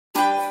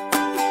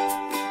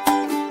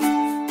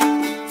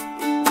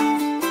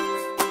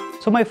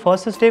So my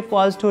first step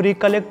was to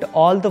recollect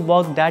all the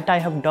work that I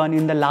have done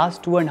in the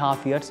last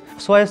 2.5 years.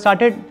 So I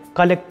started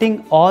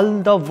collecting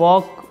all the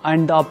work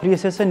and the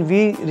appreciation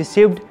we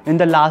received in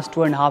the last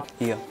 2.5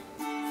 years.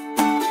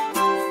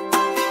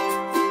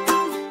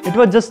 It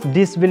was just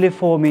disbelief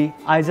for me.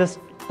 I just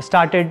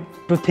started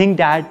to think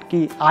that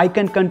I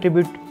can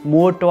contribute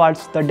more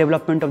towards the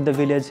development of the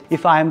village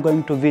if I am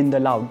going to win the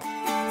Loud.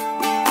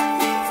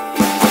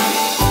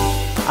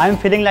 I am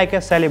feeling like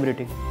a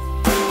celebrity.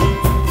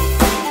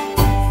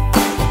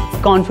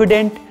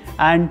 Confident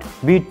and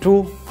be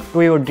true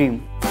to your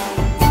dream.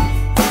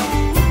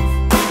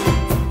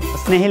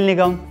 Snehil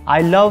Nigam,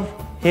 I love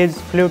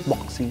his flute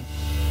boxing.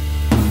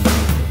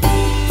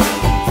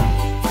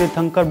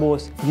 Tirthankar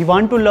Bose, he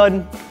want to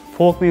learn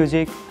folk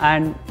music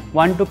and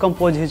want to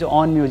compose his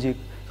own music.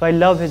 So I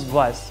love his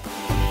voice.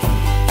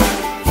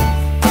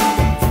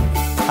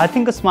 I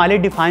think Smiley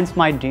defines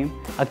my dream.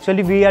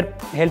 Actually, we are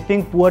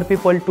helping poor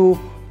people to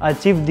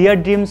achieve their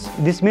dreams.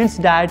 This means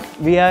that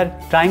we are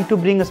trying to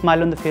bring a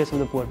smile on the face of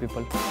the poor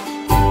people.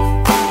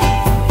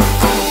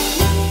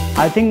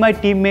 I think my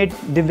teammate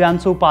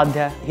Divyanshu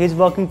Upadhyay, he is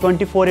working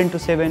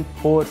 24/7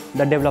 for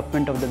the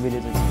development of the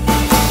villages.